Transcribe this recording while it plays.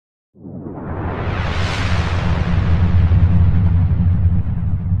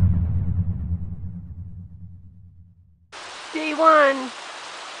one.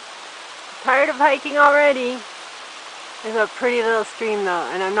 Tired of hiking already. There's a pretty little stream though,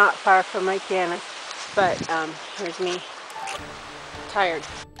 and I'm not far from Lake Yanis. But here's me, tired.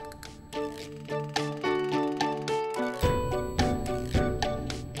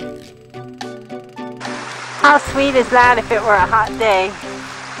 How sweet is that if it were a hot day?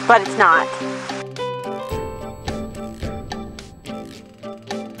 But it's not.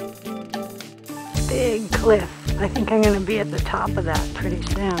 Big cliff. I think I'm going to be at the top of that pretty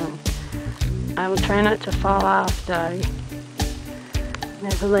soon. I will try not to fall off, Daddy.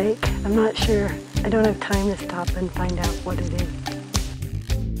 There's a lake. I'm not sure. I don't have time to stop and find out what it is.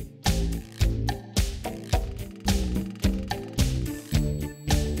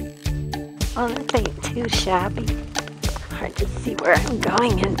 Oh, this ain't too shabby. Hard to see where I'm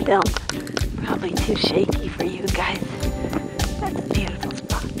going in film. Probably too shaky for you guys. That's a beautiful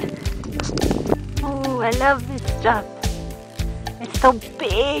spot. Oh, I love this stuff. It's so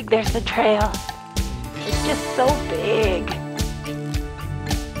big. There's the trail. It's just so big.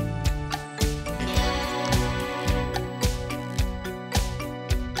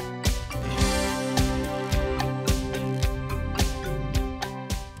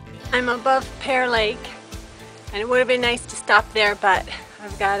 I'm above Pear Lake, and it would have been nice to stop there, but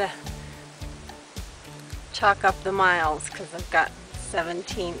I've got to chalk up the miles because I've got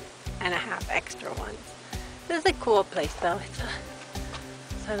 17 and a half extra ones. This is a cool place though. It's a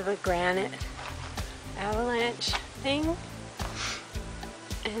sort of a granite avalanche thing,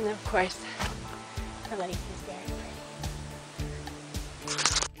 and of course the lake is very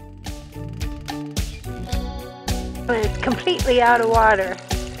pretty. It's completely out of water.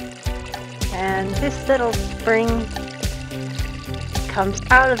 And this little spring comes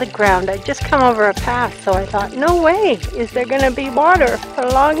out of the ground. I just come over a path, so I thought, no way is there going to be water for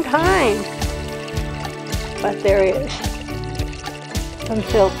a long time. But there is. I'm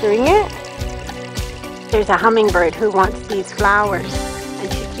filtering it. There's a hummingbird who wants these flowers,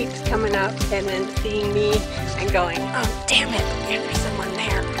 and she keeps coming up and then seeing me and going, oh damn it, there's someone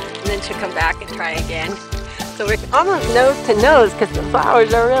there. And then she'll come back and try again. So we're almost nose to nose because the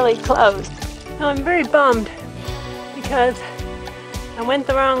flowers are really close. Now I'm very bummed because I went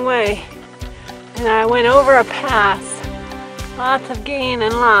the wrong way and I went over a pass. Lots of gain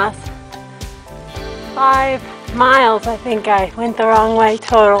and loss. 5 miles I think I went the wrong way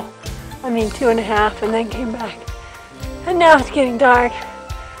total. I mean 2.5, and then came back. And now it's getting dark.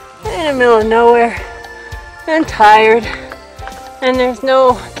 I'm in the middle of nowhere. I'm tired. And there's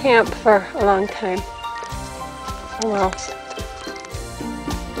no camp for a long time. Oh well.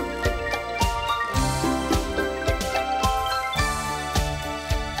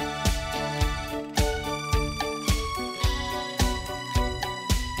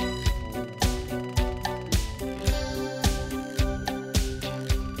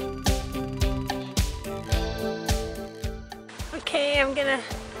 Okay, I'm gonna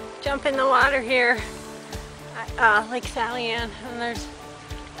jump in the water here at Lake Sally Ann, and there's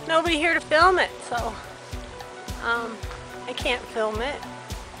nobody here to film it, so I can't film it,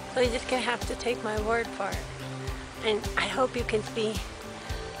 so you're just gonna have to take my word for it. And I hope you can see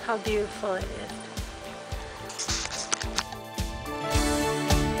how beautiful it is.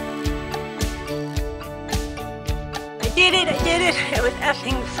 I did it! It was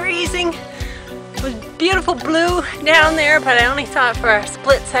effing freezing. It was beautiful blue down there, but I only saw it for a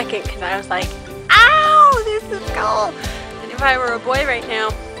split second because I was like, ow, this is cool. And if I were a boy right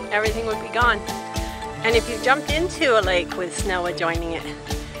now, everything would be gone. And if you jumped into a lake with snow adjoining it,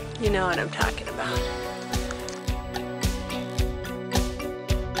 you know what I'm talking about.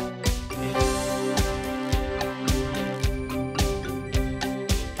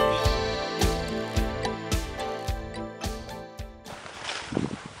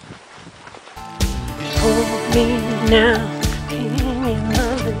 Hold me now, can you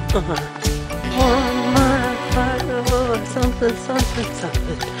love it? Warm my heart, oh, something, something,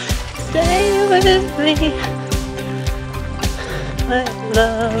 something. Stay with me. Let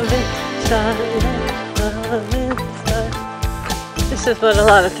love inside, let love inside. This is what a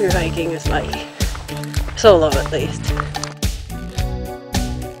lot of through hiking is like. Solo at least.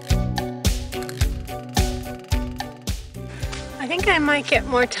 I think I might get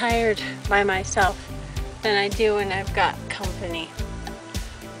more tired by myself than I do when I've got company.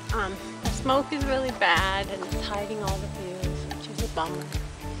 The smoke is really bad and it's hiding all the views, which is a bummer.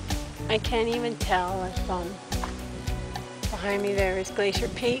 I can't even tell if behind me there is Glacier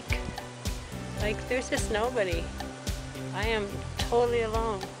Peak. Like, there's just nobody. I am totally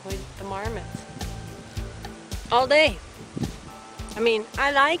alone with the marmots. All day. I mean,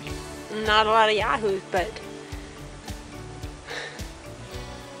 I like not a lot of yahoos, but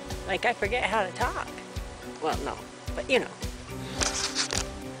Like I forget how to talk. Well, no, but you know.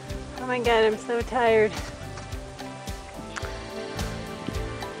 Oh my God, I'm so tired.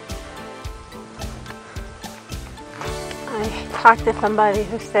 I talked to somebody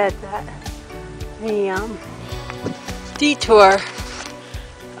who said that the detour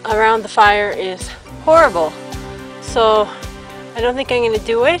around the fire is horrible. So I don't think I'm going to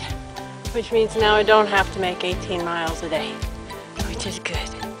do it, which means now I don't have to make 18 miles a day, which is good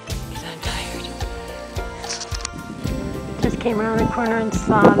because I'm tired. Just came around the corner and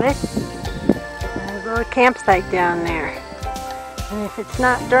saw this. There's a little campsite down there. And if it's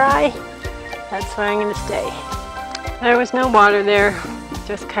not dry, that's where I'm going to stay. There was no water there,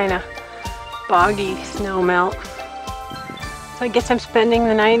 just kind of boggy snow melt. So I guess I'm spending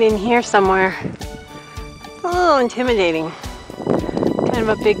the night in here somewhere. It's a little intimidating. Kind of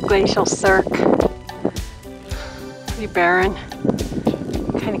a big glacial cirque. Pretty barren.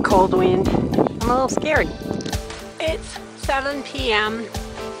 Kind of cold wind. I'm a little scared. It's 7 p.m.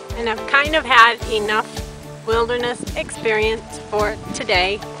 and I've kind of had enough wilderness experience for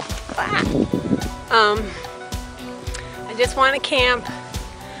today. I just want to camp.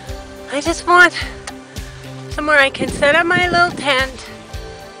 I just want somewhere I can set up my little tent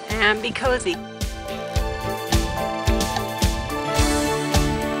and be cozy.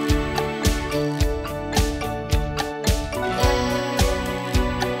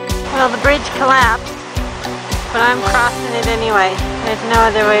 Well, the bridge collapsed, but I'm crossing it anyway. There's no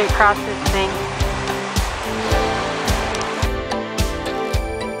other way across this thing.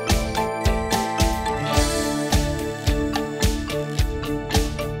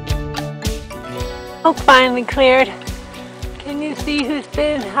 Smoke finally cleared. Can you see who's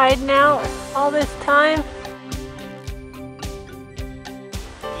been hiding out all this time?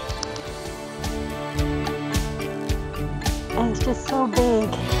 And it's just so big.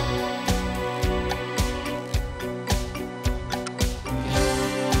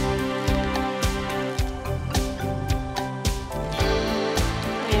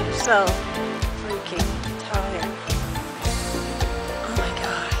 I am so freaking tired. Oh my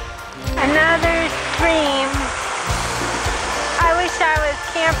God. Another stream. I wish I was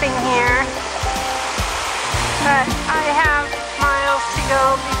camping here, but I have miles to go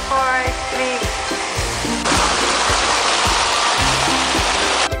before I sleep.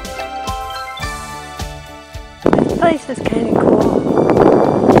 This place is kind of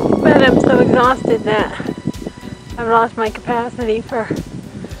cool, but I'm so exhausted that I've lost my capacity for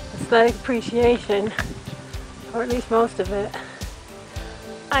aesthetic appreciation, or at least most of it.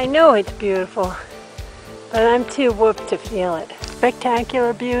 I know it's beautiful, but I'm too whooped to feel it.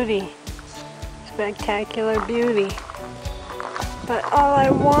 Spectacular beauty. Spectacular beauty. But all I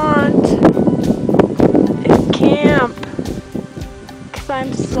want is camp. Because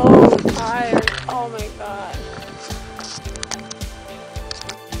I'm so tired. Oh my God.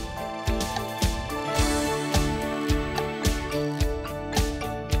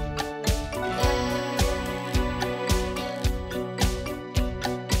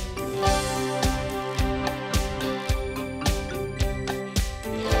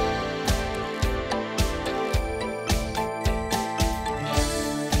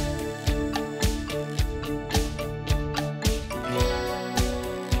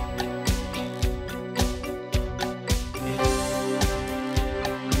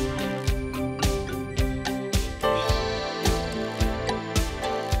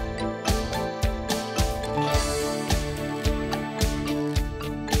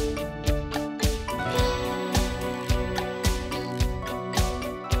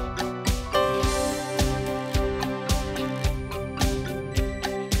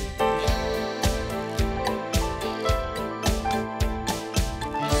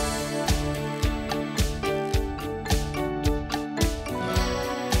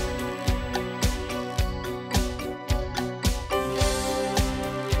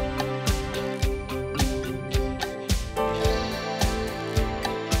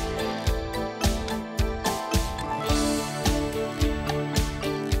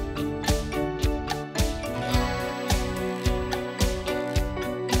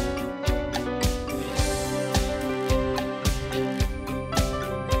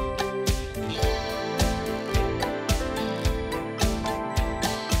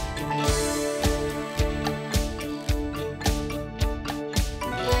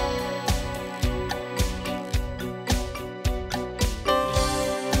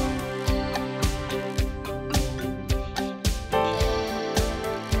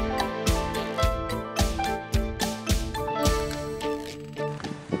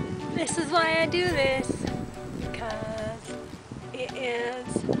 This is why I do this, because it is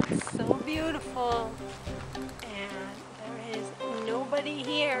beautiful, and there is nobody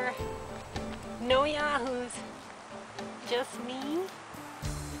here, no yahoos, just me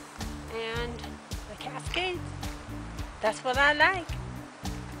and the Cascades. That's what I like.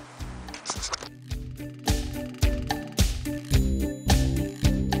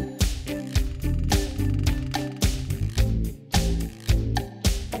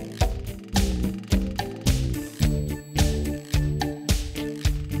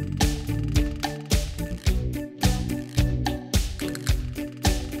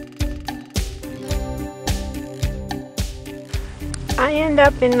 I end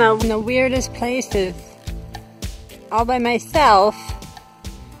up in the weirdest places all by myself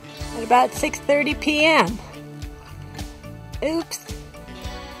at about 6:30 p.m. Oops.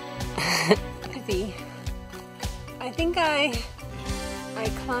 I think I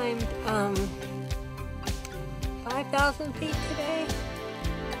climbed 5,000 feet today,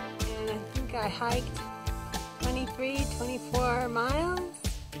 and I think I hiked 24 miles,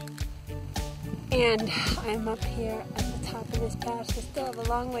 and I'm up here at the top of this pass. I still have a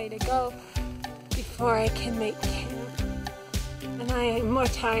long way to go before I can make camp, and I am more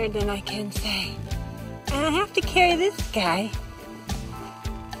tired than I can say. And I have to carry this guy.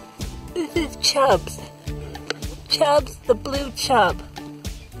 This is Chubbs. Chubbs, the blue chub.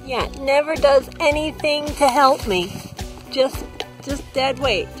 Yeah, never does anything to help me. Just dead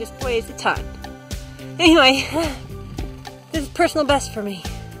weight. Just weighs a ton. Anyway, this is personal best for me.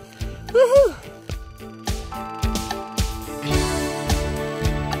 Woohoo!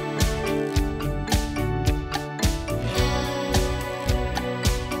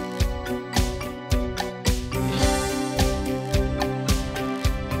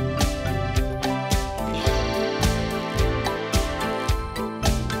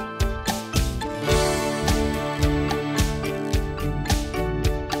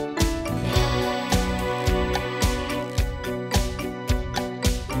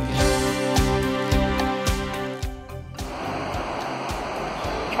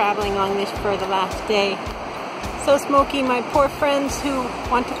 Traveling on this for the last day. So smoky, my poor friends who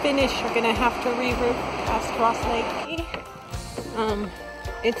want to finish are gonna have to reroute past Ross Lake.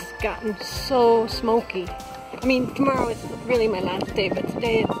 It's gotten so smoky. I mean, tomorrow is really my last day, but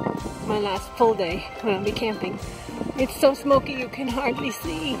today is my last full day when I'll be camping. It's so smoky you can hardly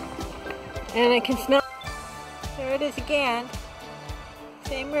see. And I can smell. There it is again.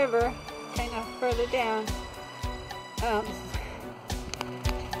 Same river, kind of further down.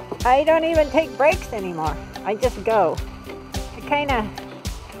 I don't even take breaks anymore. I just go. I kind of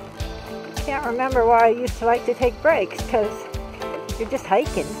can't remember why I used to like to take breaks, because you're just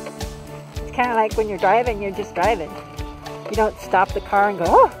hiking. It's kind of like when you're driving, you're just driving. You don't stop the car and go,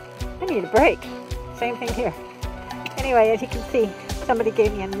 oh, I need a break. Same thing here. Anyway, as you can see, somebody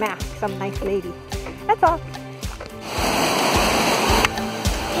gave me a mask, some nice lady. That's all.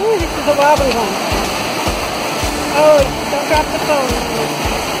 Ooh, this is a wobbly one. Oh, don't drop the phone.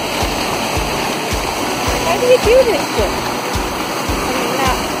 How do you do this shit? I mean,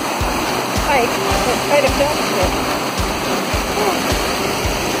 not hike, but try to film shit.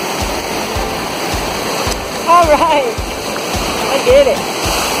 All right, I did it.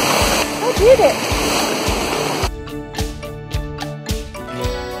 I did it.